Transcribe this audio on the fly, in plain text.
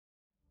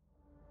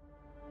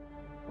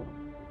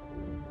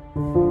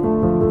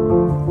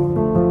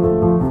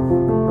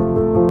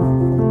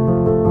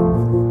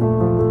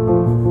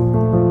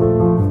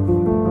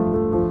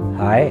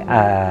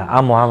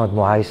I'm Muhammed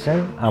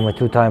Muheisen. I'm a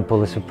two-time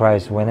Pulitzer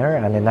Prize winner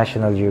and a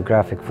National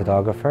Geographic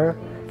photographer.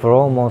 For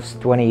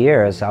almost 20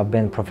 years, I've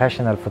been a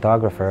professional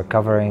photographer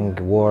covering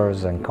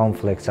wars and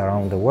conflicts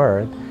around the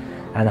world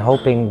and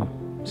hoping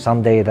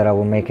someday that I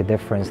will make a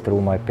difference through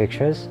my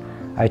pictures.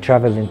 I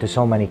traveled into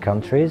so many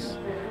countries,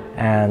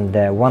 and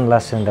one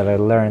lesson that I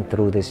learned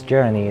through this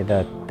journey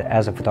that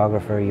as a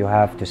photographer you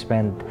have to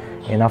spend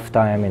enough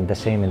time in the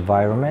same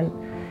environment,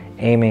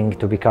 aiming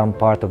to become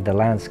part of the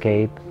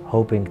landscape,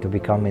 hoping to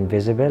become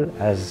invisible,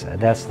 as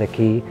that's the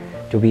key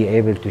to be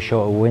able to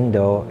show a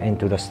window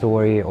into the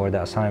story or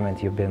the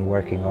assignment you've been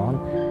working on.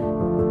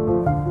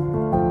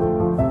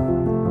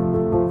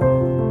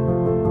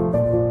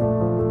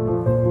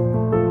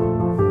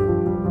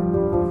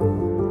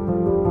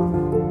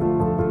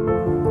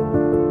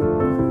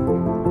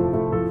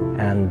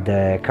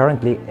 And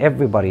currently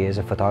everybody is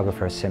a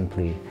photographer.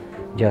 Simply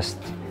just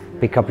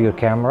pick up your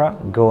camera,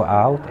 go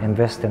out,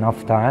 invest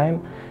enough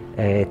time,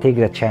 take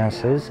the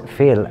chances,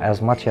 fail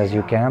as much as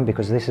you can,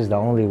 because this is the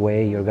only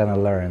way you're gonna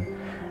learn.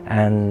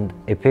 And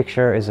a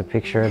picture is a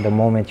picture the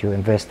moment you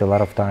invest a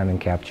lot of time in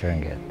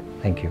capturing it.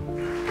 Thank you.